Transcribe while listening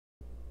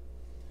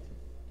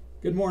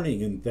Good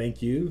morning, and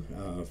thank you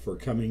for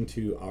coming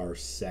to our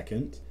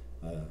second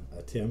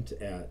attempt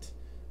at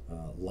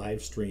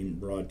live stream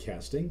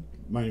broadcasting.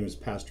 My name is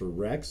Pastor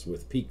Rex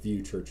with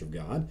Peakview Church of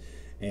God,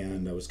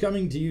 and I was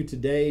coming to you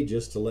today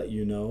just to let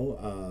you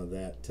know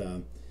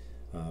that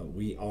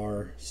we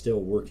are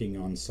still working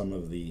on some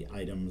of the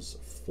items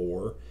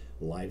for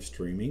live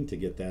streaming to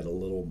get that a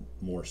little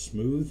more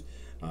smooth.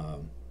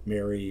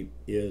 Mary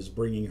is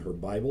bringing her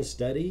Bible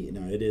study.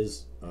 Now, it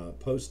is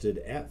posted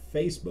at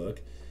Facebook.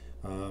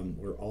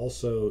 We're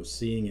also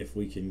seeing if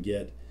we can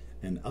get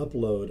an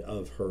upload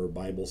of her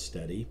Bible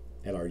study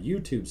at our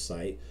YouTube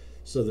site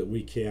so that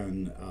we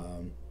can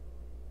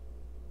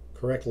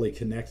correctly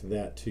connect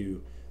that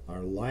to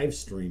our live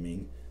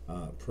streaming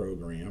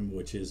program,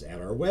 which is at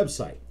our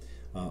website.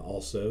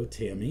 Also,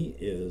 Tammy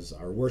is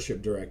our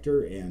worship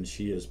director, and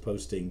she is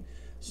posting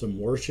some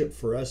worship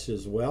for us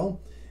as well.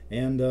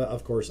 And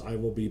of course, I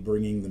will be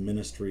bringing the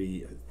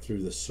ministry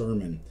through the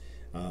sermon.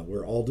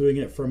 We're all doing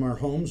it from our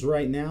homes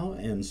right now,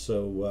 and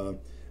so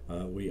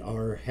we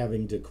are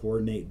having to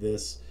coordinate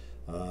this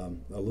a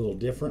little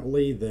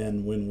differently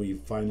than when we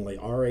finally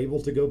are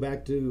able to go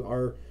back to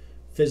our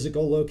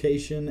physical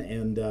location.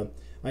 And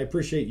I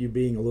appreciate you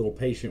being a little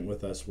patient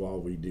with us while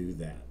we do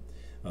that.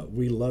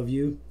 We love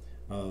you.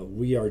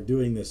 We are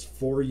doing this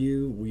for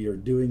you. We are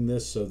doing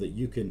this so that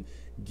you can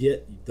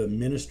get the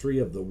ministry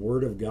of the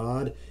Word of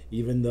God,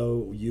 even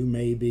though you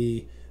may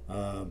be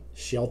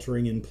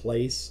sheltering in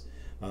place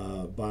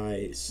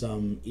by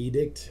some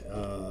edict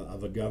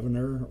of a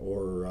governor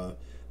or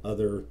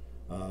other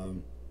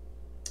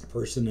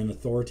person in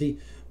authority.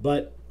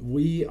 But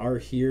we are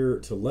here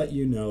to let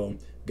you know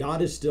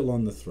God is still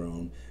on the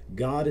throne.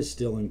 God is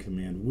still in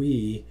command.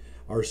 We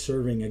are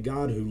serving a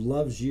God who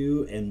loves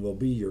you and will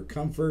be your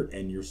comfort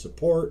and your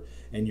support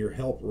and your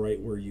help right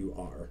where you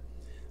are.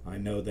 I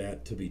know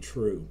that to be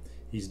true.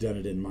 He's done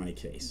it in my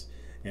case.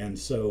 And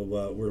so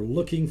we're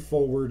looking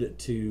forward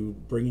to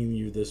bringing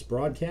you this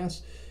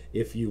broadcast.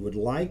 If you would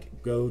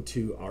like, go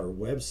to our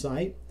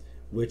website,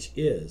 which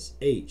is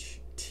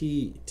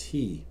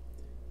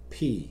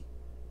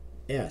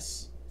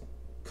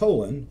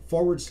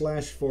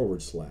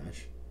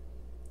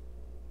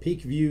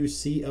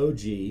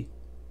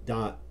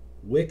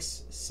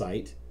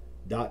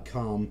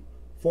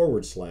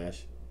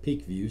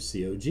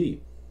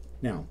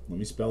Now, let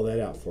me spell that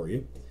out for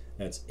you.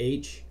 That's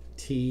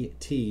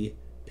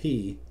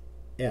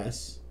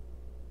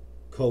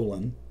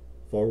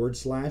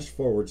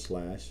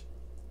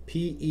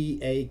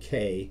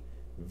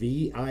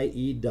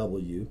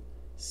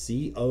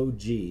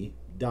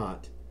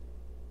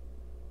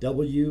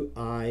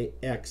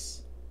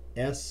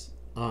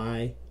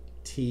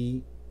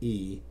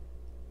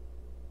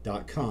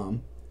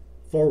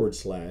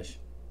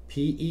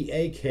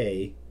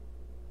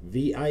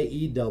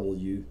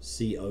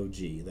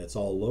That's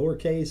all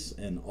lowercase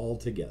and all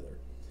together.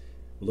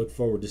 We look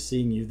forward to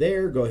seeing you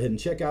there. Go ahead and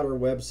check out our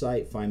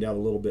website, find out a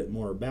little bit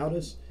more about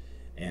us,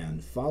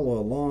 and follow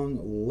along.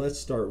 Let's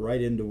start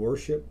right into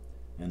worship,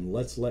 and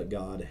let's let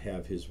God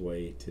have his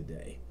way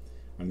today.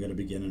 I'm going to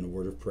begin in a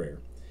word of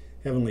prayer.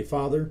 Heavenly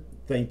Father,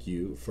 thank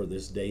you for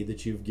this day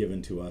that you've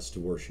given to us to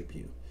worship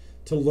you,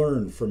 to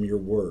learn from your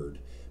word.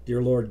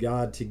 Dear Lord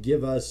God, to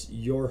give us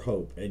your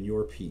hope and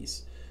your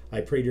peace.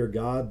 I pray, dear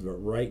God, that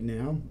right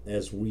now,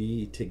 as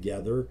we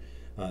together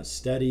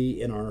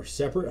study in our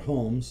separate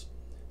homes,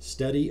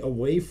 study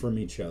away from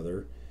each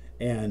other,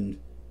 and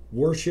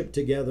worship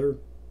together,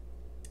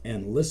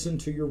 and listen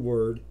to your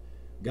word,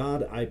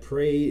 God, I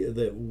pray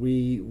that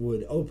we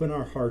would open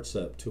our hearts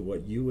up to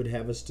what you would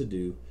have us to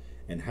do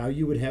and how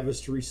you would have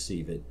us to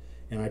receive it.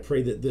 And I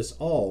pray that this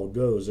all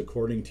goes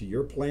according to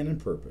your plan and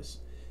purpose.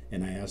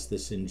 And I ask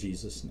this in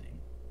Jesus'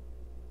 name.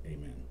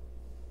 Amen.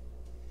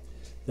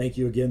 Thank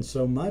you again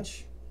so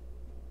much.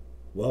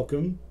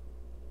 Welcome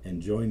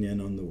and join in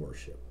on the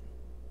worship.